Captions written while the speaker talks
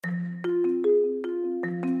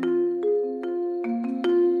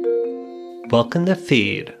Welcome to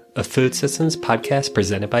Feed, a food systems podcast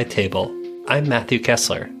presented by Table. I'm Matthew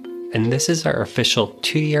Kessler, and this is our official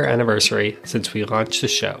 2-year anniversary since we launched the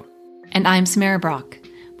show. And I'm Samara Brock.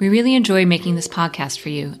 We really enjoy making this podcast for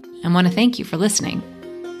you and want to thank you for listening.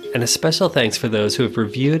 And a special thanks for those who have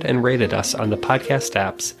reviewed and rated us on the podcast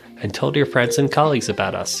apps and told your friends and colleagues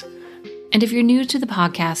about us. And if you're new to the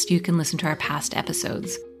podcast, you can listen to our past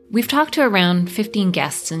episodes. We've talked to around 15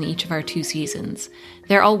 guests in each of our 2 seasons.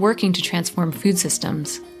 They're all working to transform food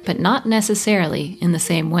systems, but not necessarily in the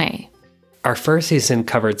same way. Our first season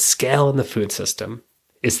covered scale in the food system.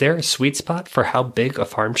 Is there a sweet spot for how big a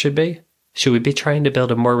farm should be? Should we be trying to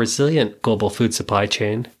build a more resilient global food supply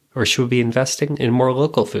chain, or should we be investing in more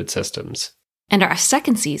local food systems? And our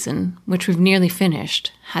second season, which we've nearly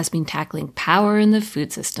finished, has been tackling power in the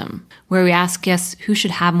food system, where we ask guests who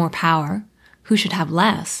should have more power, who should have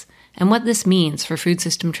less, and what this means for food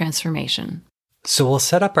system transformation. So we'll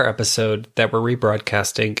set up our episode that we're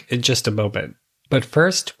rebroadcasting in just a moment. But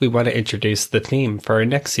first, we want to introduce the theme for our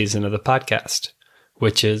next season of the podcast,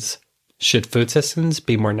 which is, should food systems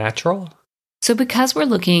be more natural? So because we're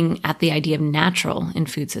looking at the idea of natural in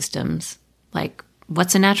food systems, like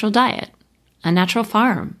what's a natural diet, a natural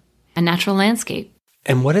farm, a natural landscape?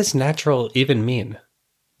 And what does natural even mean?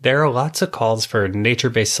 There are lots of calls for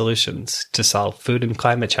nature-based solutions to solve food and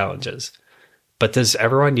climate challenges. But does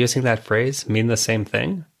everyone using that phrase mean the same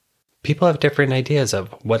thing? People have different ideas of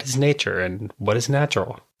what is nature and what is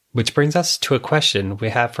natural. Which brings us to a question we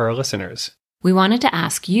have for our listeners. We wanted to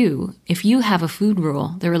ask you if you have a food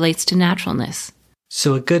rule that relates to naturalness.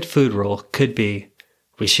 So a good food rule could be,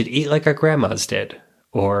 we should eat like our grandmas did,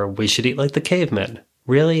 or we should eat like the cavemen.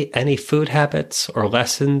 Really, any food habits or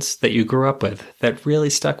lessons that you grew up with that really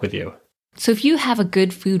stuck with you. So if you have a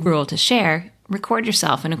good food rule to share, record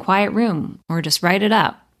yourself in a quiet room or just write it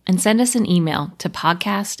up and send us an email to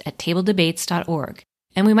podcast@tabledebates.org.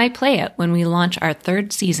 And we might play it when we launch our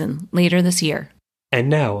 3rd season later this year. And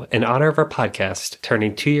now, in honor of our podcast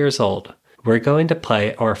turning 2 years old, we're going to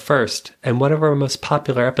play our first and one of our most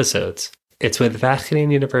popular episodes. It's with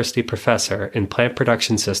Wageningen University professor in plant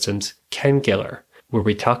production systems, Ken Giller, where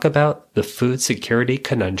we talk about the food security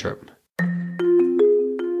conundrum.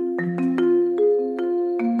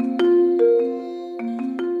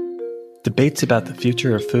 Debates about the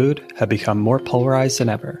future of food have become more polarized than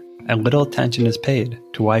ever, and little attention is paid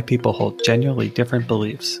to why people hold genuinely different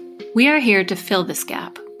beliefs. We are here to fill this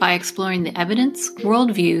gap by exploring the evidence,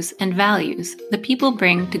 worldviews, and values that people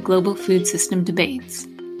bring to global food system debates.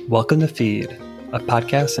 Welcome to Feed, a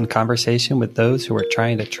podcast and conversation with those who are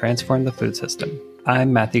trying to transform the food system.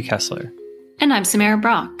 I'm Matthew Kessler. And I'm Samara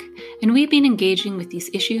Brock, and we've been engaging with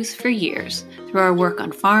these issues for years through our work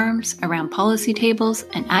on farms, around policy tables,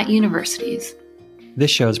 and at universities.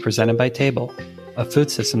 This show is presented by Table, a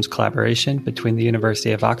food systems collaboration between the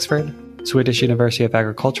University of Oxford, Swedish University of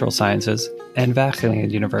Agricultural Sciences, and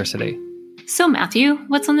Wageningen University. So Matthew,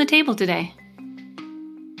 what's on the table today?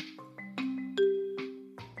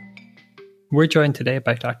 We're joined today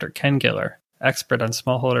by Dr. Ken Giller, expert on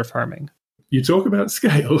smallholder farming. You talk about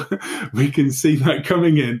scale, we can see that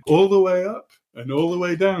coming in all the way up and all the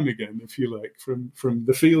way down again, if you like, from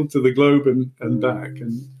the field to the globe and back.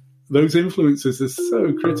 And those influences are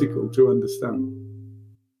so critical to understand.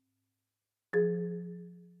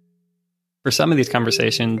 For some of these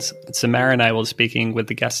conversations, Samara and I will be speaking with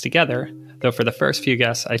the guests together, though for the first few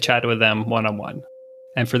guests, I chatted with them one-on-one.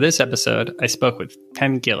 And for this episode, I spoke with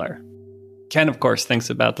Ken Giller. Ken, of course, thinks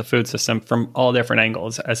about the food system from all different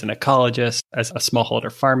angles, as an ecologist, as a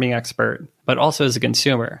smallholder farming expert, but also as a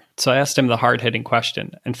consumer. So I asked him the hard-hitting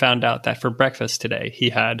question and found out that for breakfast today, he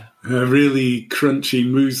had a really crunchy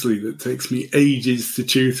muesli that takes me ages to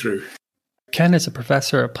chew through. Ken is a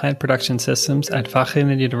professor of plant production systems at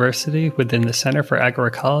Wageningen University within the Center for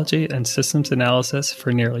Agroecology and Systems Analysis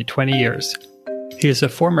for nearly 20 years. He is a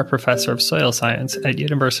former professor of soil science at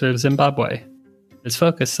University of Zimbabwe. His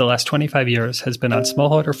focus the last 25 years has been on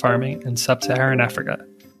smallholder farming in sub-Saharan Africa.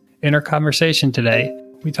 In our conversation today,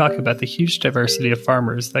 we talk about the huge diversity of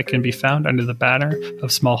farmers that can be found under the banner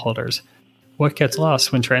of smallholders, what gets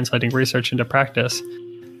lost when translating research into practice,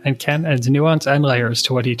 and Ken adds nuance and layers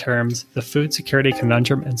to what he terms the food security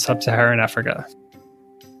conundrum in sub-Saharan Africa.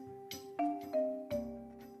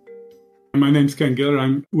 My name's Ken Giller.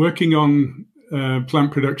 I'm working on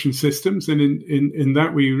plant production systems, and in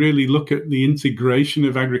that we really look at the integration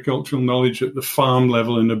of agricultural knowledge at the farm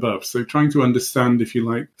level and above. So trying to understand, if you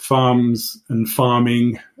like, farms and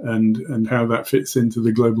farming and how that fits into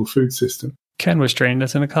the global food system. Ken was trained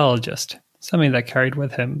as an ecologist, something that carried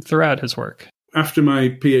with him throughout his work. After my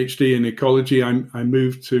PhD in ecology, I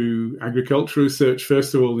moved to agricultural research,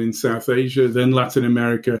 first of all in South Asia, then Latin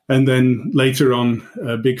America, and then later on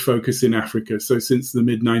a big focus in Africa. So since the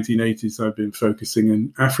mid-1980s, I've been focusing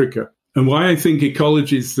in Africa. And why I think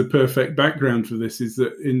ecology is the perfect background for this is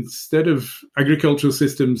that instead of agricultural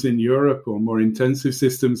systems in Europe or more intensive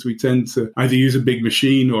systems, we tend to either use a big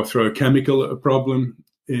machine or throw a chemical at a problem.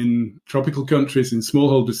 In tropical countries, in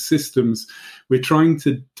smallholder systems, we're trying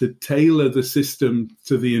to tailor the system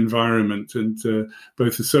to the environment and to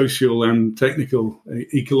both the social and technical,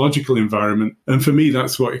 ecological environment. And for me,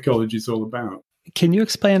 that's what ecology is all about. Can you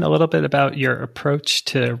explain a little bit about your approach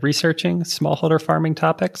to researching smallholder farming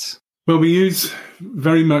topics? Well, we use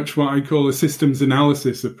very much what I call a systems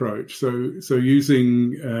analysis approach. So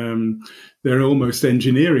using they're almost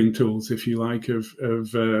engineering tools, if you like, of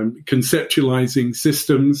conceptualizing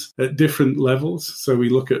systems at different levels. So we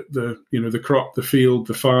look at the crop, the field,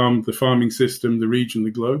 the farm, the farming system, the region, the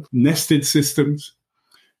globe, nested systems,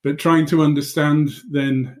 but trying to understand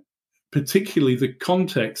then particularly the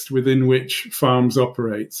context within which farms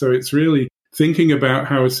operate. So it's really thinking about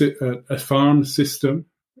how a farm system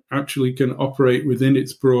actually can operate within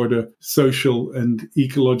its broader social and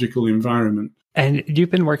ecological environment. And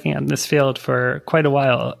you've been working on this field for quite a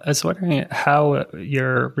while. I was wondering how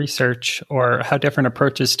your research or how different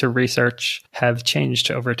approaches to research have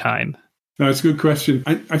changed over time. No, it's a good question.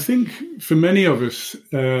 I think for many of us,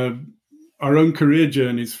 our own career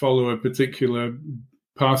journeys follow a particular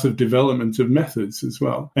path of development of methods as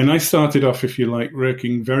well. And I started off, if you like,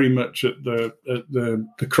 working very much at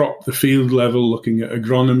the crop, the field level, looking at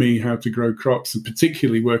agronomy, how to grow crops, and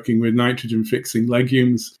particularly working with nitrogen-fixing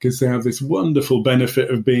legumes, because they have this wonderful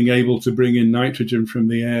benefit of being able to bring in nitrogen from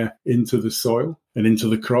the air into the soil and into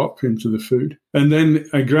the crop, into the food. And then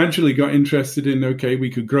I gradually got interested in, okay, we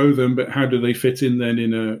could grow them, but how do they fit in then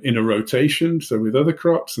in a rotation? So with other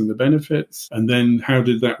crops and the benefits. And then how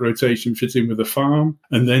did that rotation fit in with a farm?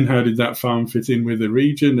 And then how did that farm fit in with a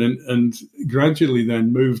region? And gradually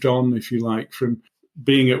then moved on, if you like, from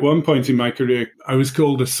being at one point in my career, I was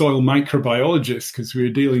called a soil microbiologist because we were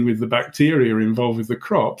dealing with the bacteria involved with the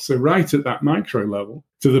crop. So right at that micro level,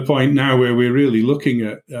 to the point now where we're really looking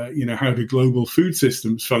at, how do global food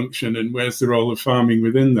systems function and where's the role of farming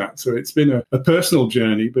within that? So it's been a personal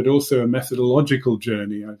journey, but also a methodological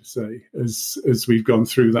journey, I'd say, as we've gone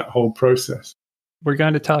through that whole process. We're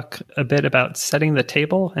going to talk a bit about setting the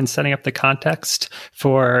table and setting up the context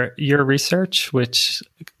for your research, which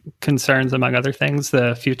concerns, among other things,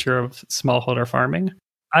 the future of smallholder farming.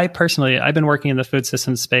 I've been working in the food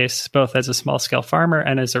system space, both as a small-scale farmer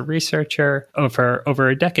and as a researcher over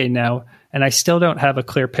a decade now, and I still don't have a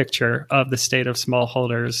clear picture of the state of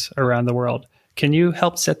smallholders around the world. Can you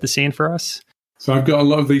help set the scene for us? So I've got a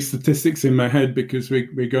lot of these statistics in my head because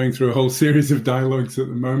we're going through a whole series of dialogues at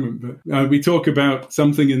the moment. But we talk about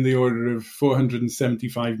something in the order of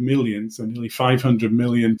 475 million, so nearly 500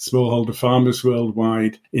 million smallholder farmers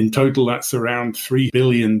worldwide. In total, that's around 3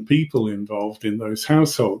 billion people involved in those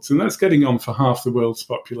households. And that's getting on for half the world's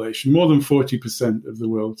population, more than 40% of the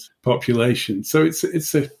world's population. So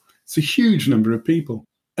it's a huge number of people.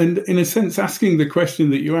 And in a sense, asking the question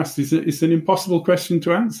that you asked is an impossible question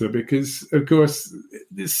to answer because, of course,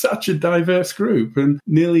 it's such a diverse group and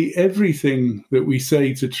nearly everything that we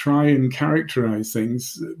say to try and characterize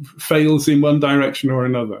things fails in one direction or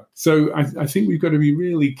another. So I think we've got to be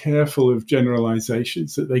really careful of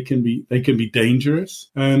generalizations that they can be dangerous.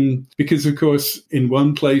 Because, of course, in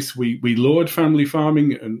one place we laud family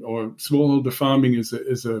farming or smallholder farming as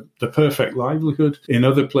the perfect livelihood. In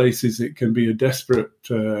other places, it can be a desperate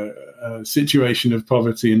situation of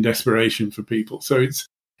poverty and desperation for people. So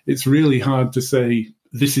it's really hard to say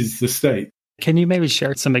this is the state. Can you maybe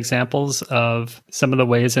share some examples of some of the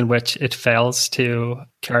ways in which it fails to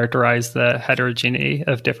characterize the heterogeneity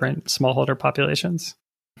of different smallholder populations?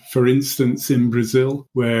 For instance, in Brazil,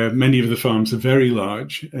 where many of the farms are very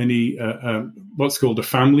large, what's called a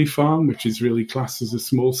family farm, which is really classed as a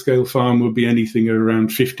small-scale farm, would be anything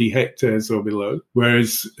around 50 hectares or below.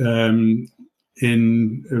 Whereas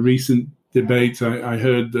in a recent debate, I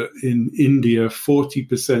heard that in India,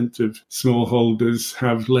 40% of smallholders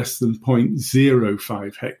have less than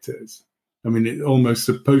 0.05 hectares. I mean, almost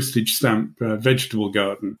a postage stamp vegetable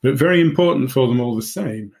garden, but very important for them all the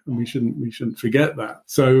same. And we shouldn't forget that.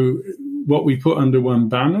 So what we put under one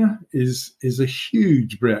banner is a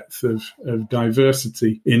huge breadth of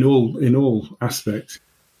diversity in all aspects.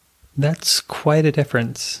 That's quite a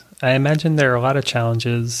difference. I imagine there are a lot of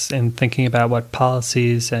challenges in thinking about what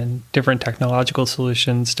policies and different technological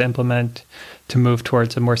solutions to implement to move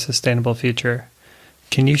towards a more sustainable future.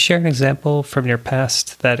 Can you share an example from your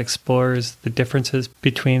past that explores the differences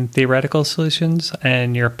between theoretical solutions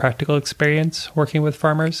and your practical experience working with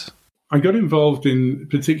farmers? I got involved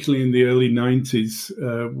particularly in the early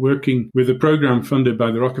 90s, working with a program funded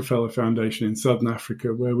by the Rockefeller Foundation in Southern Africa,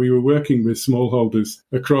 where we were working with smallholders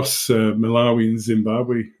across Malawi and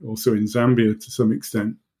Zimbabwe, also in Zambia to some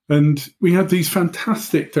extent. And we had these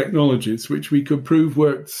fantastic technologies which we could prove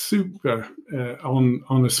worked super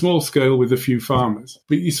on a small scale with a few farmers.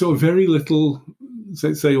 But you saw very little,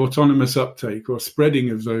 let's say, autonomous uptake or spreading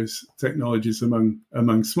of those technologies among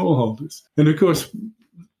smallholders. And of course,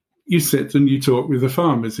 you sit and you talk with the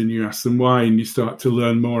farmers and you ask them why, and you start to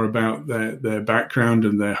learn more about their background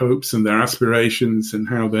and their hopes and their aspirations and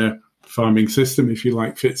how their farming system, if you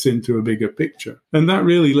like, fits into a bigger picture. And that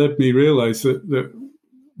really led me realize that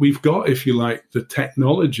we've got, if you like, the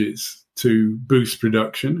technologies to boost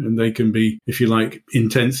production, and they can be, if you like,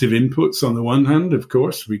 intensive inputs on the one hand. Of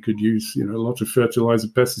course, we could use, a lot of fertilizer,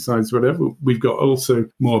 pesticides, whatever. We've got also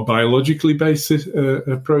more biologically based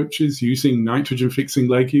approaches using nitrogen-fixing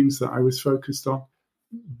legumes that I was focused on.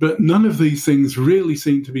 But none of these things really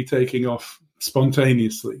seem to be taking off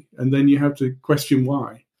spontaneously. And then you have to question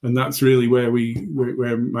why. And that's really where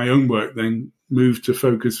my own work then moved to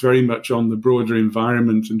focus very much on the broader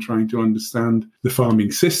environment and trying to understand the farming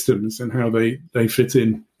systems and how they fit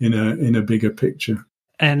in a bigger picture.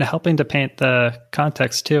 And helping to paint the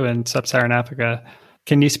context too in sub-Saharan Africa.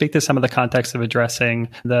 Can you speak to some of the context of addressing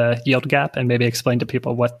the yield gap and maybe explain to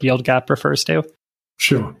people what yield gap refers to?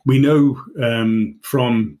 Sure. We know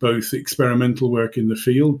from both experimental work in the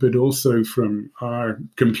field, but also from our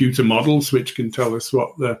computer models, which can tell us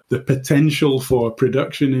what the potential for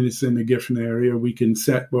production is in a given area. We can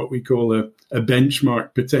set what we call a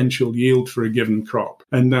benchmark potential yield for a given crop.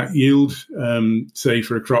 And that yield, say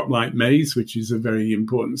for a crop like maize, which is a very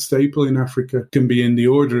important staple in Africa, can be in the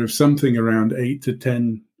order of something around 8 to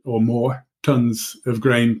 10 or more tons of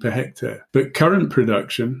grain per hectare. But current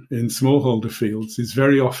production in smallholder fields is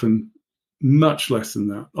very often much less than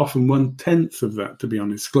that, often 1/10 of that, to be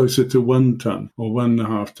honest, closer to 1 ton or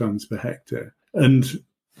 1.5 tons per hectare. And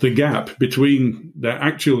the gap between the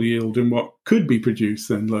actual yield and what could be produced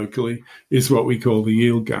then locally is what we call the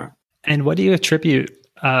yield gap. And what do you attribute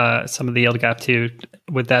some of the yield gap to?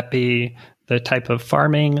 Would that be the type of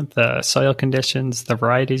farming, the soil conditions, the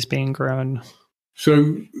varieties being grown?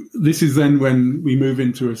 So this is then when we move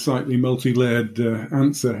into a slightly multi-layered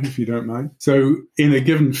answer, if you don't mind. So in a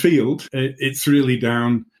given field, it's really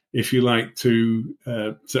down, if you like, to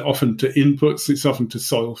often to inputs. It's often to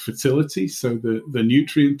soil fertility, so the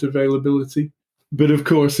nutrient availability. But of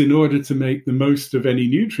course, in order to make the most of any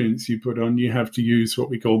nutrients you put on, you have to use what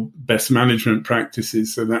we call best management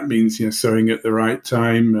practices. So that means sowing at the right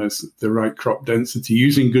time, the right crop density,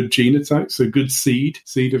 using good genotypes, so good seed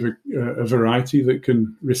of a variety that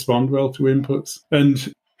can respond well to inputs.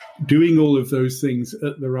 And doing all of those things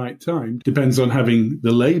at the right time depends on having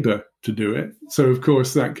the labor to do it. So, of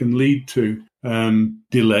course, that can lead to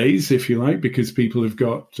delays, if you like, because people have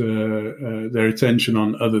got their attention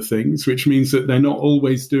on other things, which means that they're not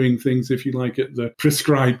always doing things, if you like, at the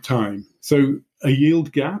prescribed time. So a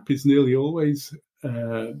yield gap is nearly always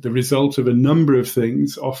the result of a number of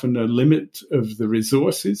things, often a limit of the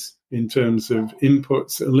resources in terms of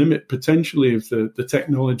inputs, a limit potentially of the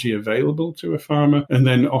technology available to a farmer, and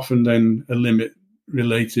then often a limit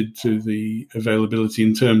related to the availability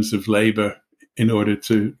in terms of labor in order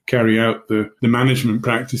to carry out the management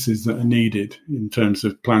practices that are needed in terms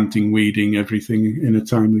of planting, weeding, everything in a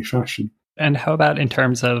timely fashion. And how about in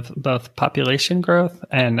terms of both population growth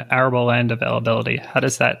and arable land availability? How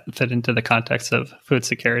does that fit into the context of food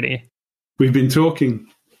security? We've been talking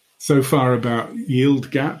so far about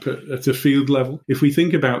yield gap at a field level. If we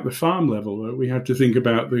think about the farm level, we have to think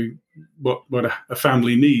about what a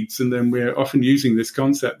family needs. And then we're often using this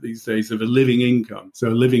concept these days of a living income. So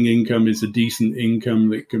a living income is a decent income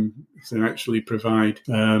that can actually provide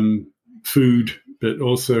food, but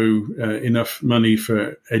also enough money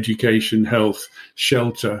for education, health,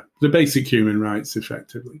 shelter, the basic human rights,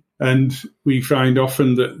 effectively. And we find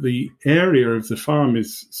often that the area of the farm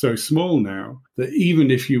is so small now that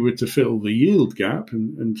even if you were to fill the yield gap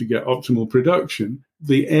and to get optimal production,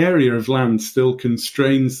 the area of land still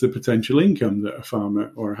constrains the potential income that a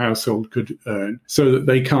farmer or a household could earn, so that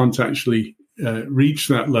they can't actually reach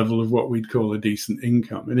that level of what we'd call a decent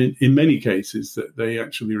income. And in many cases, that they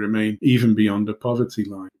actually remain even beyond a poverty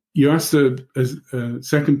line. You asked a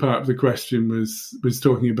second part of the question was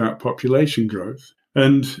talking about population growth.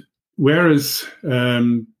 And whereas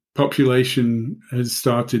population has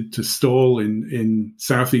started to stall in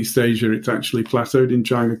Southeast Asia. It's actually plateaued in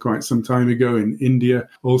China quite some time ago, in India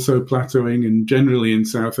also plateauing, and generally in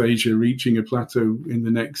South Asia reaching a plateau in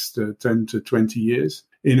the next 10 to 20 years.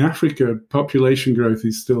 In Africa, population growth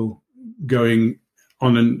is still going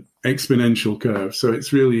on an exponential curve. So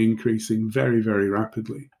it's really increasing very, very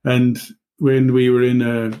rapidly. And when we were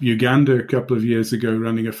in Uganda a couple of years ago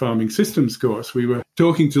running a farming systems course, we were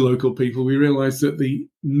talking to local people. We realized that the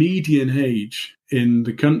median age in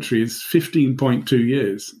the country is 15.2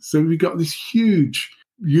 years. So we've got this huge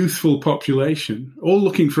youthful population, all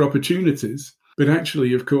looking for opportunities, but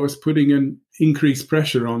actually, of course, putting an increased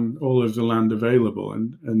pressure on all of the land available.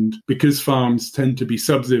 And because farms tend to be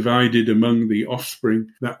subdivided among the offspring,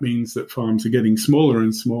 that means that farms are getting smaller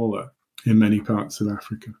and smaller in many parts of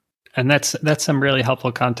Africa. And that's some really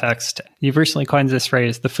helpful context. You've recently coined this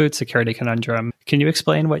phrase, the food security conundrum. Can you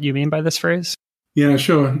explain what you mean by this phrase? Yeah,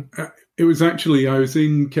 sure. It was actually, I was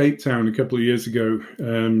in Cape Town a couple of years ago,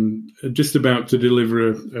 just about to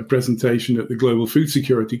deliver a presentation at the Global Food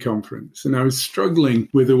Security Conference. And I was struggling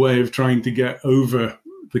with a way of trying to get over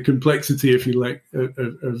the complexity, if you like,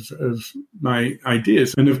 of my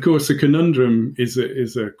ideas. And of course, a conundrum is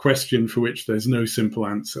a question for which there's no simple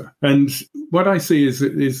answer. And what I see is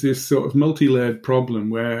this sort of multi-layered problem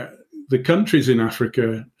where the countries in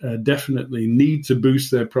Africa definitely need to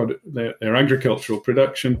boost their agricultural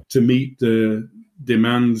production to meet the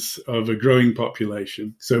demands of a growing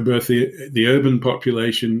population. So both the urban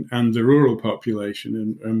population and the rural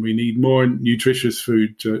population. And we need more nutritious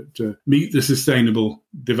food to meet the Sustainable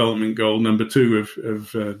Development Goal number 2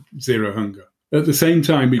 of zero hunger. At the same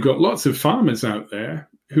time, we've got lots of farmers out there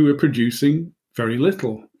who are producing very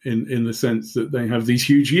little in the sense that they have these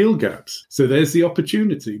huge yield gaps. So there's the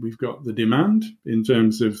opportunity. We've got the demand in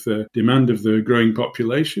terms of the demand of the growing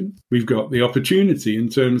population. We've got the opportunity in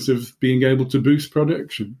terms of being able to boost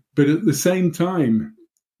production. But at the same time,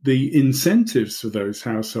 the incentives for those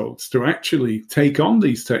households to actually take on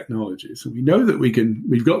these technologies, and we know that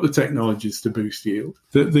we've got the technologies to boost yield,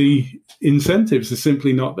 that the incentives are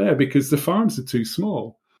simply not there because the farms are too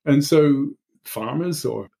small. And so farmers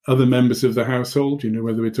or other members of the household,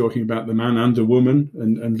 whether we're talking about the man and the woman,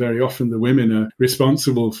 and very often the women are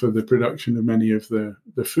responsible for the production of many of the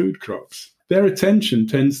food crops. Their attention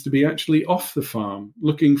tends to be actually off the farm,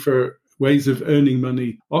 looking for ways of earning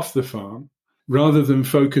money off the farm, rather than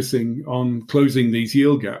focusing on closing these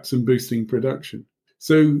yield gaps and boosting production.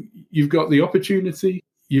 So you've got the opportunity.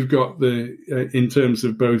 You've got in terms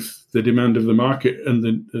of both the demand of the market and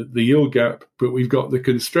the yield gap, but we've got the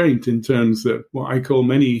constraint in terms of what I call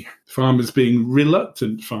many farmers being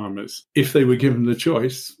reluctant farmers. If they were given the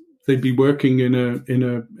choice, they'd be working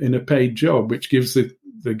in a paid job, which gives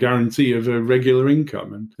the guarantee of a regular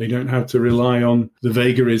income, and they don't have to rely on the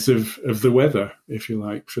vagaries of the weather, if you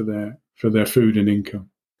like, for their food and income.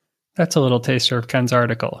 That's a little taster of Ken's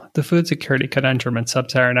article, The Food Security Conundrum in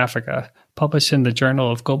Sub-Saharan Africa, published in the Journal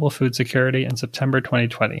of Global Food Security in September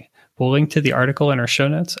 2020. We'll link to the article in our show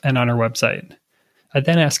notes and on our website. I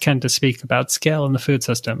then asked Ken to speak about scale in the food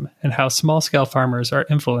system and how small-scale farmers are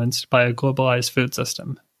influenced by a globalized food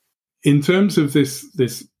system. In terms of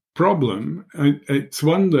this problem, it's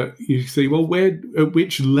one that you say, well, at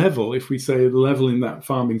which level, if we say the level in that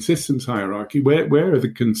farming systems hierarchy, where are the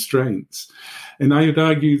constraints? And I would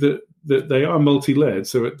argue that they are multi-layered.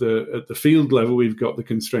 So at the field level, we've got the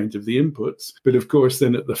constraint of the inputs. But of course,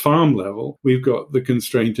 then at the farm level, we've got the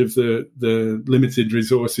constraint of the limited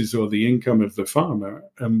resources or the income of the farmer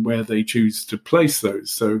and where they choose to place those.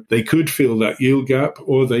 So they could fill that yield gap,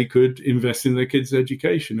 or they could invest in their kids'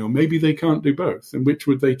 education, or maybe they can't do both. And which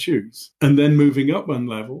would they choose? And then moving up one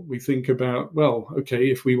level, we think about, well, okay,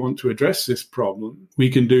 if we want to address this problem, we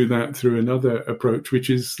can do that through another approach, which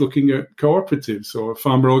is looking at cooperatives or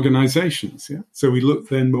farmer organizations. Yeah? So we look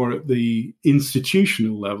then more at the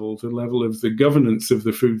institutional level, the level of the governance of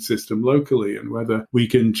the food system locally, and whether we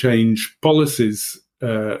can change policies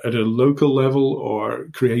at a local level or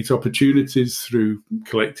create opportunities through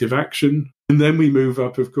collective action. And then we move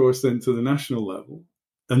up, of course, then to the national level.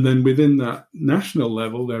 And then within that national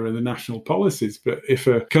level, there are the national policies. But if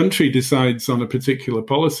a country decides on a particular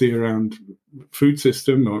policy around food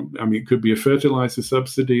system, or it could be a fertilizer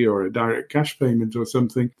subsidy or a direct cash payment or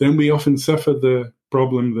something, then we often suffer the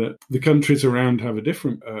problem that the countries around have a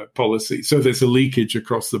different policy. So there's a leakage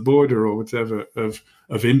across the border or whatever of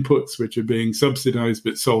inputs which are being subsidized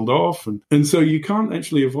but sold off. And so you can't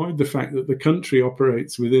actually avoid the fact that the country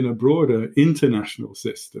operates within a broader international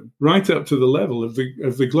system, right up to the level of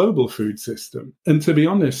the global food system. And to be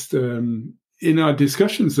honest, in our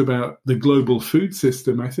discussions about the global food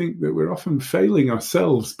system, I think that we're often failing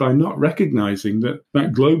ourselves by not recognizing that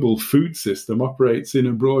that global food system operates in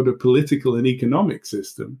a broader political and economic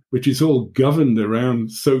system, which is all governed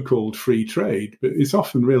around so-called free trade, but is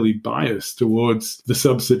often really biased towards the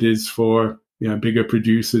subsidies for bigger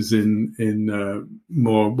producers in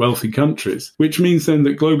more wealthy countries, which means then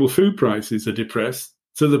that global food prices are depressed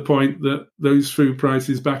to the point that those food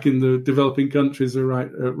prices back in the developing countries are right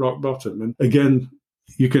at rock bottom. And again,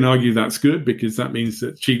 you can argue that's good because that means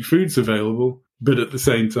that cheap food's available, but at the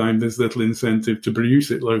same time, there's little incentive to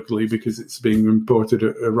produce it locally because it's being imported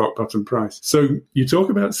at a rock bottom price. So you talk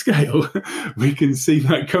about scale, we can see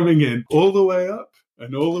that coming in all the way up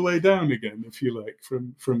and all the way down again, if you like,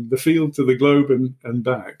 from the field to the globe and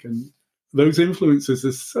back. And those influences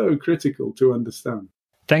are so critical to understand.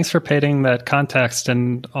 Thanks for painting that context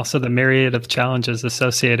and also the myriad of challenges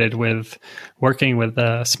associated with working with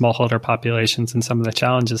smallholder populations and some of the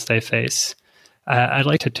challenges they face. I'd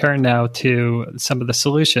like to turn now to some of the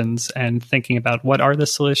solutions and thinking about what are the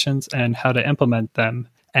solutions and how to implement them.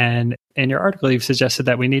 And in your article, you've suggested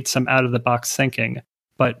that we need some out-of-the-box thinking.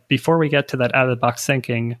 But before we get to that out-of-the-box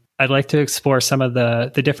thinking, I'd like to explore some of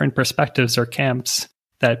the different perspectives or camps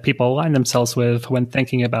that people align themselves with when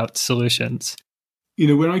thinking about solutions.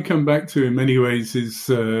 Where I come back to in many ways is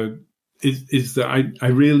that I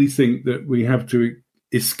really think that we have to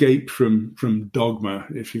escape from dogma,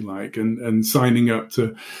 if you like, and signing up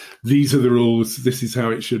to these are the rules, this is how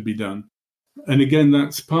it should be done. And again,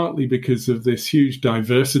 that's partly because of this huge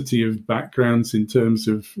diversity of backgrounds in terms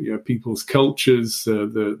of people's cultures,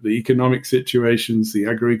 the economic situations, the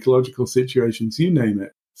agroecological situations, you name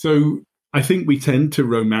it. So I think we tend to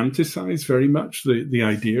romanticize very much the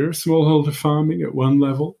idea of smallholder farming at one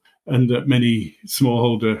level, and that many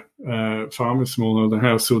smallholder farmers, smallholder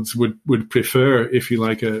households would prefer, if you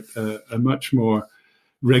like, a much more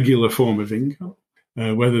regular form of income.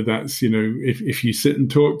 Whether that's, if you sit and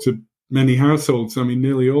talk to many households, I mean,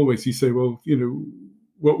 nearly always you say, well,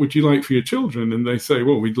 what would you like for your children? And they say,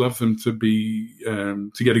 well, we'd love them to be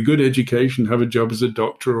to get a good education, have a job as a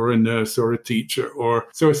doctor or a nurse or a teacher, or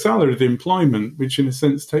so a salaried employment, which in a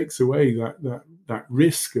sense takes away that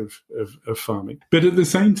risk of farming. But at the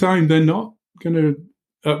same time, they're not going to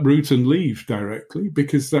uproot and leave directly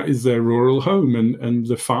because that is their rural home, and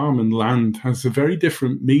the farm and land has a very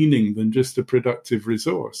different meaning than just a productive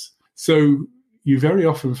resource. So you very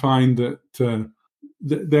often find that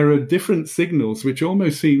there are different signals which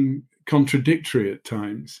almost seem contradictory at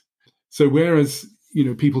times. So whereas,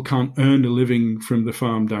 people can't earn a living from the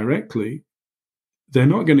farm directly, they're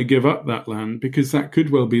not going to give up that land because that could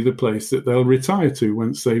well be the place that they'll retire to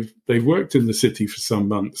once they've worked in the city for some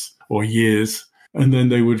months or years, and then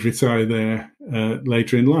they would retire there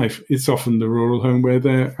later in life. It's often the rural home where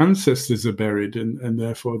their ancestors are buried, and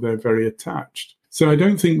therefore they're very attached. So I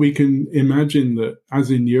don't think we can imagine that,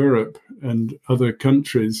 as in Europe and other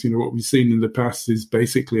countries, what we've seen in the past is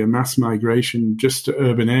basically a mass migration just to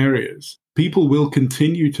urban areas. People will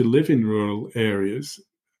continue to live in rural areas,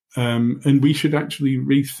 and we should actually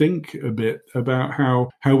rethink a bit about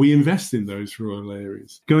how we invest in those rural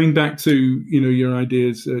areas. Going back to, your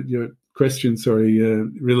ideas, your question,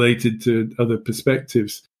 related to other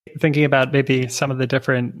perspectives. Thinking about maybe some of the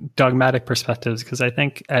different dogmatic perspectives, because I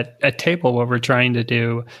think at table, what we're trying to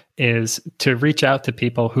do is to reach out to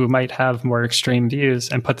people who might have more extreme views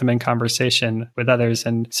and put them in conversation with others.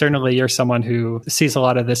 And certainly you're someone who sees a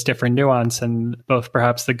lot of this different nuance and both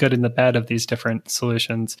perhaps the good and the bad of these different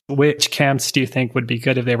solutions. Which camps do you think would be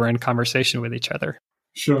good if they were in conversation with each other?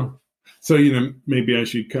 Sure. So, maybe I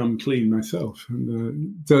should come clean myself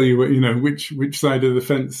and tell you what, which side of the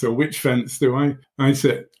fence or which fence do I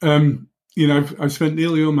sit. I've spent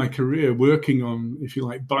nearly all my career working on, if you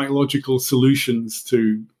like, biological solutions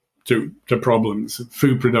to problems,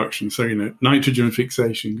 food production. So, nitrogen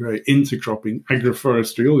fixation, great, intercropping,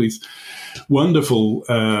 agroforestry, all these wonderful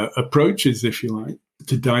approaches, if you like,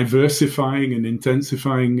 to diversifying and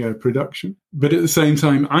intensifying production. But at the same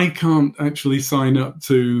time, I can't actually sign up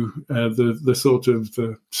to the sort of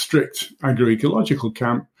the strict agroecological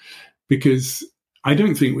camp because I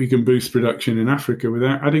don't think we can boost production in Africa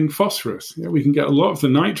without adding phosphorus. We can get a lot of the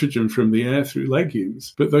nitrogen from the air through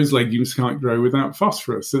legumes, but those legumes can't grow without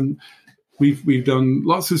phosphorus. And we've done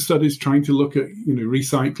lots of studies trying to look at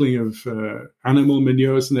recycling of animal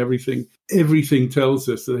manures and everything. Everything tells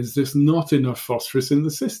us that there's just not enough phosphorus in the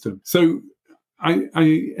system. So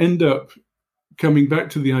I end up coming back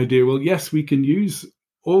to the idea, well, yes, we can use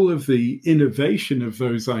all of the innovation of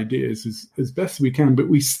those ideas as best we can, but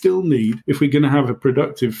we still need, if we're going to have a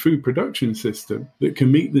productive food production system that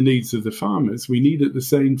can meet the needs of the farmers, we need at the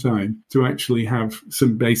same time to actually have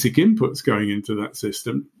some basic inputs going into that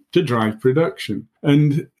system to drive production.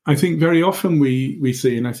 And I think very often we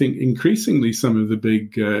see, and I think increasingly some of the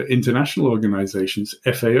big international organizations,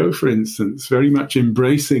 FAO, for instance, very much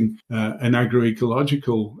embracing an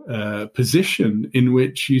agroecological position in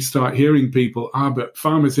which you start hearing people, but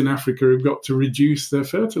farmers in Africa have got to reduce their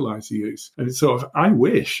fertilizer use. And it's sort of, I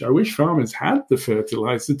wish farmers had the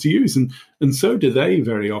fertilizer to use, and so do they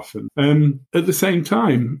very often. At the same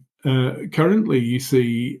time, currently you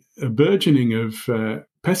see a burgeoning of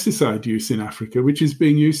pesticide use in Africa, which is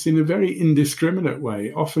being used in a very indiscriminate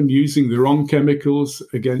way, often using the wrong chemicals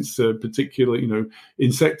against a particular,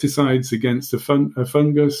 insecticides against a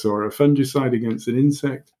fungus or a fungicide against an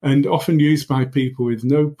insect, and often used by people with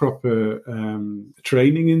no proper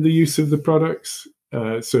training in the use of the products,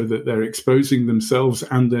 so that they're exposing themselves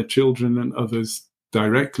and their children and others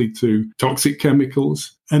directly to toxic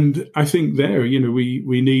chemicals. And I think there,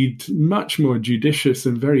 we need much more judicious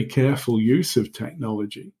and very careful use of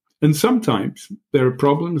technology. And sometimes there are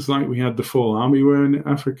problems like we had the fall armyworm in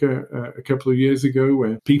Africa a couple of years ago,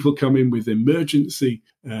 where people come in with emergency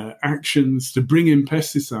actions to bring in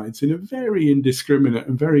pesticides in a very indiscriminate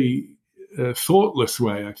and very thoughtless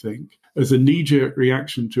way, I think, as a knee-jerk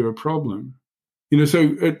reaction to a problem.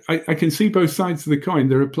 So I can see both sides of the coin.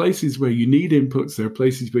 There are places where you need inputs. There are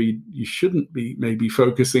places where you shouldn't be maybe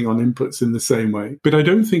focusing on inputs in the same way. But I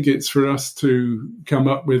don't think it's for us to come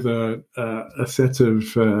up with a set of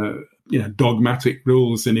dogmatic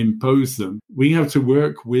rules and impose them. We have to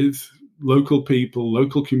work with local people,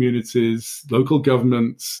 local communities, local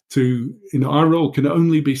governments to, our role can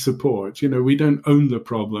only be support. We don't own the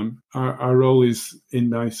problem. Our role is,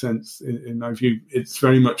 in my sense, in my view, it's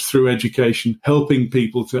very much through education, helping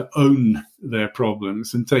people to own their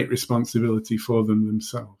problems and take responsibility for them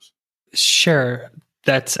themselves. Sure.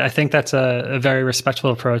 I think that's a very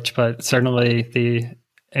respectful approach, but certainly the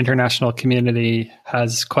international community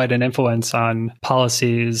has quite an influence on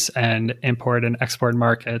policies and import and export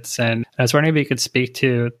markets. And I was wondering if you could speak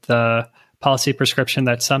to the policy prescription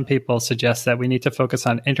that some people suggest that we need to focus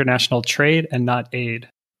on international trade and not aid.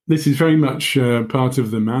 This is very much part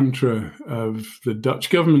of the mantra of the Dutch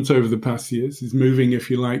government over the past years, is moving, if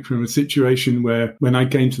you like, from a situation where, when I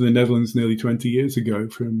came to the Netherlands nearly 20 years ago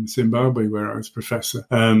from Zimbabwe, where I was professor,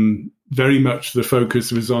 very much the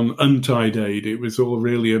focus was on untied aid. It was all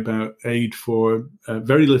really about aid for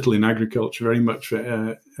very little in agriculture, very much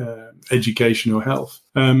for education or health.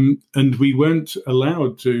 And we weren't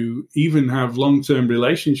allowed to even have long-term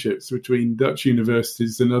relationships between Dutch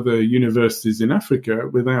universities and other universities in Africa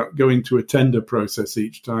without going to a tender process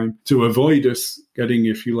each time to avoid us getting,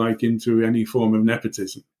 if you like, into any form of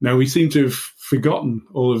nepotism. Now, we seem to have forgotten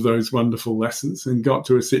all of those wonderful lessons and got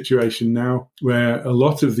to a situation now where a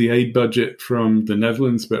lot of the aid budget from the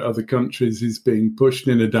Netherlands, but other countries, is being pushed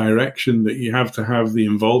in a direction that you have to have the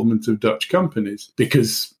involvement of Dutch companies,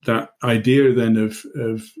 because that idea then of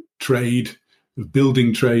trade, of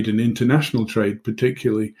building trade and international trade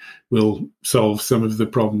particularly, will solve some of the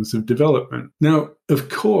problems of development. Now, of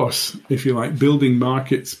course, if you like, building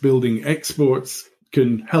markets, building exports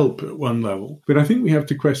can help at one level. But I think we have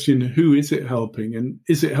to question, who is it helping? And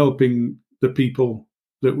is it helping the people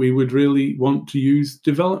that we would really want to use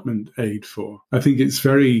development aid for? I think it's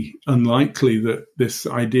very unlikely that this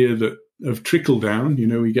idea of trickle down,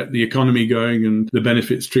 we get the economy going and the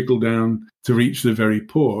benefits trickle down to reach the very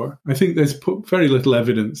poor. I think there's very little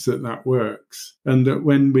evidence that works. And that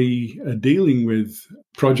when we are dealing with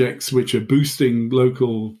projects which are boosting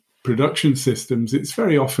local production systems, it's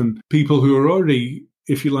very often people who are already,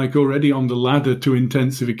 if you like, already on the ladder to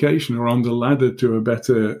intensification or on the ladder to a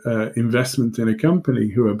better investment in a company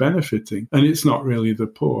who are benefiting. And it's not really the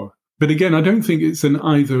poor. But again, I don't think it's an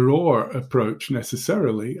either-or approach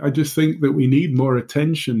necessarily. I just think that we need more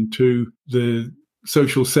attention to the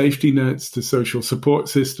social safety nets, to social support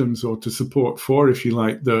systems, or to support for, if you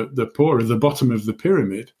like, the poor at the bottom of the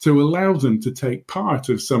pyramid, to allow them to take part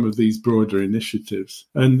of some of these broader initiatives.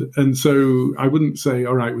 And so I wouldn't say,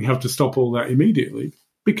 all right, we have to stop all that immediately,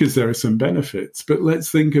 because there are some benefits. But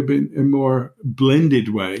let's think a more blended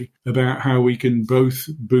way about how we can both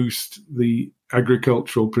boost the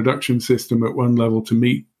agricultural production system at one level to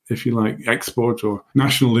meet, if you like, export or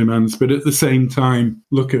national demands, but at the same time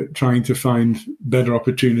look at trying to find better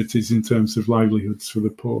opportunities in terms of livelihoods for the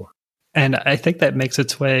poor. And I think that makes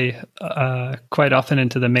its way quite often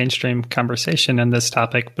into the mainstream conversation in this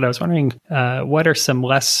topic. But I was wondering, what are some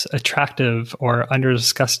less attractive or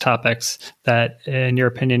under-discussed topics that, in your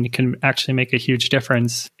opinion, can actually make a huge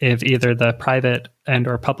difference if either the private and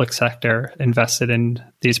or public sector invested in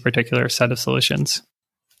these particular set of solutions?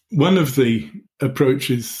 One of the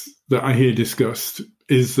approaches that I hear discussed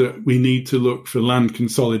is that we need to look for land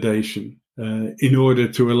consolidation in order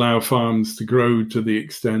to allow farms to grow to the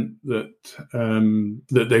extent that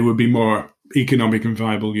that they would be more economic and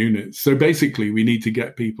viable units. So basically, we need to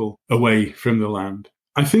get people away from the land.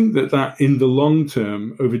 I think that in the long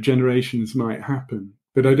term, over generations, might happen.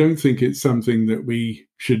 But I don't think it's something that we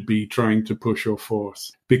should be trying to push or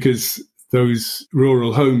force, because those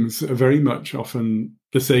rural homes are very much often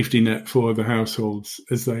the safety net for the households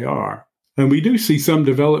as they are. And we do see some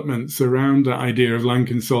developments around that idea of land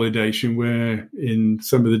consolidation, where in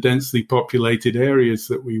some of the densely populated areas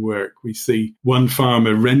that we work, we see one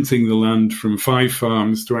farmer renting the land from 5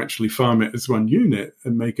 farms to actually farm it as one unit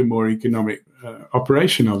and make a more economic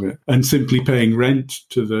operation of it, and simply paying rent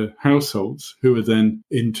to the households, who are then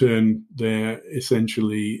in turn, they're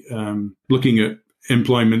essentially looking at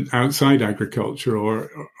employment outside agriculture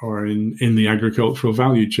or in the agricultural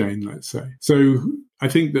value chain, let's say. So I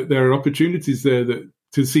think that there are opportunities there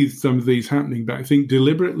to see some of these happening, but I think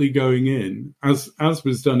deliberately going in, as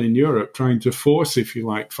was done in Europe, trying to force, if you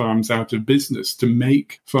like, farms out of business to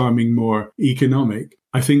make farming more economic,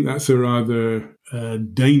 I think that's a rather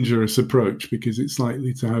dangerous approach, because it's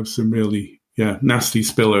likely to have some really nasty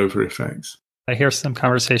spillover effects. I hear some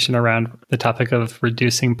conversation around the topic of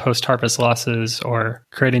reducing post-harvest losses or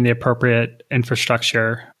creating the appropriate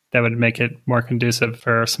infrastructure that would make it more conducive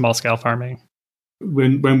for small-scale farming.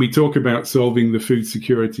 When we talk about solving the food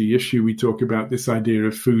security issue, we talk about this idea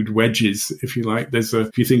of food wedges, if you like.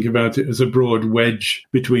 If you think about it as a broad wedge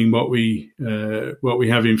between what we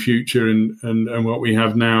have in future and what we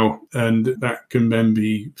have now, and that can then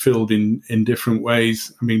be filled in different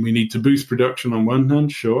ways. I mean, we need to boost production on one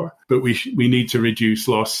hand, sure, but we need to reduce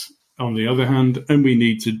loss on the other hand, and we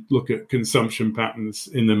need to look at consumption patterns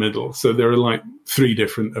in the middle. So there are like 3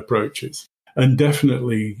 different approaches. And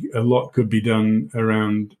definitely a lot could be done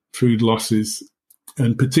around food losses.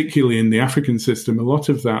 And particularly in the African system, a lot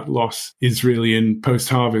of that loss is really in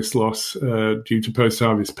post-harvest loss due to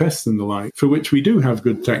post-harvest pests and the like, for which we do have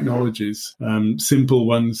good technologies. Simple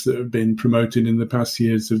ones that have been promoted in the past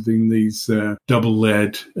years have been these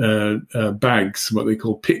double-layered bags, what they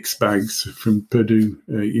call PICS bags from Purdue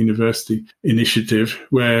University initiative,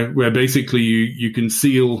 where basically you can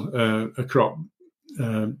seal a crop,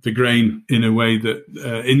 the grain, in a way that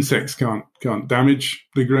insects can't damage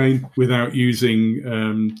the grain without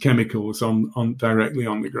using chemicals on directly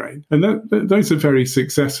on the grain. And those are very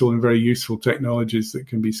successful and very useful technologies that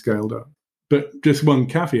can be scaled up. But just one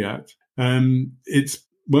caveat, it's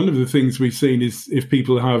one of the things we've seen is if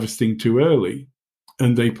people are harvesting too early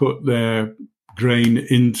and they put their grain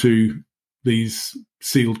into these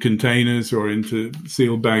sealed containers or into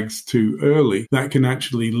sealed bags too early, that can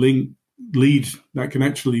actually lead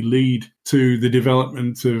to the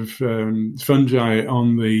development of fungi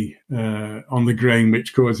on the grain,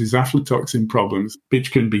 which causes aflatoxin problems,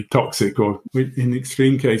 which can be toxic, or in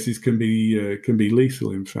extreme cases can be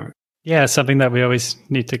lethal, in fact. Yeah, something that we always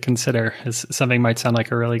need to consider is something might sound like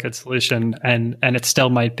a really good solution, and it still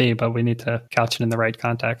might be, but we need to couch it in the right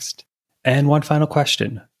context. And one final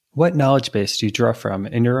question. What knowledge base do you draw from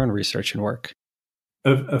in your own research and work?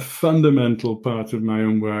 A fundamental part of my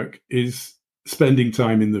own work is spending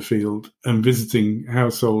time in the field and visiting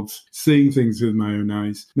households, seeing things with my own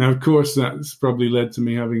eyes. Now, of course, that's probably led to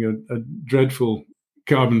me having a dreadful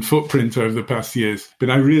carbon footprint over the past years. But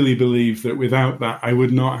I really believe that without that, I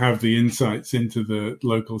would not have the insights into the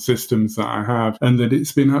local systems that I have, and that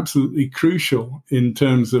it's been absolutely crucial in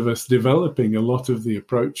terms of us developing a lot of the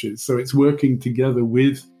approaches. So it's working together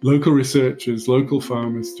with local researchers, local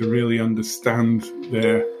farmers, to really understand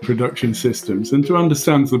their production systems and to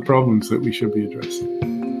understand the problems that we should be addressing.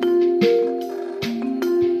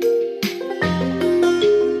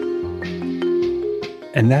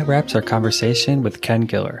 And that wraps our conversation with Ken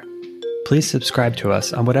Giller. Please subscribe to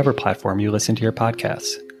us on whatever platform you listen to your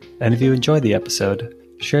podcasts. And if you enjoyed the episode,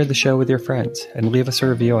 share the show with your friends and leave us a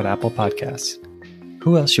review on Apple Podcasts.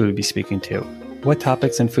 Who else should we be speaking to? What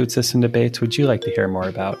topics and food system debates would you like to hear more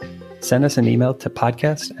about? Send us an email to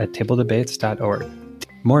podcast@tabledebates.org.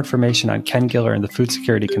 More information on Ken Giller and the food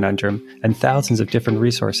security conundrum and thousands of different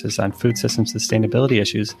resources on food system sustainability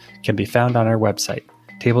issues can be found on our website,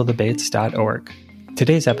 tabledebates.org.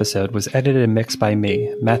 Today's episode was edited and mixed by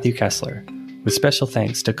me, Matthew Kessler, with special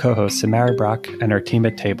thanks to co-host Samara Brock and our team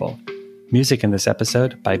at Table. Music in this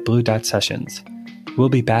episode by Blue Dot Sessions. We'll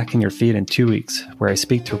be back in your feed in 2 weeks, where I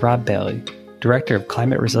speak to Rob Bailey, Director of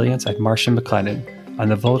Climate Resilience at Marsh & McLennan, on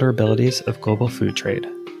the vulnerabilities of global food trade.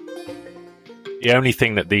 The only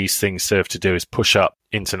thing that these things serve to do is push up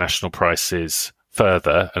international prices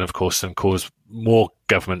further, and of course, then cause more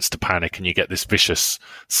governments to panic, and you get this vicious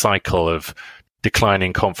cycle of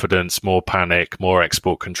declining confidence, more panic, more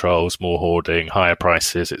export controls, more hoarding, higher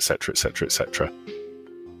prices, etc., etc., etc.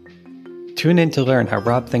 Tune in to learn how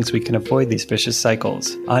Rob thinks we can avoid these vicious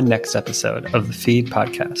cycles on next episode of the Feed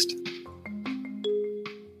podcast.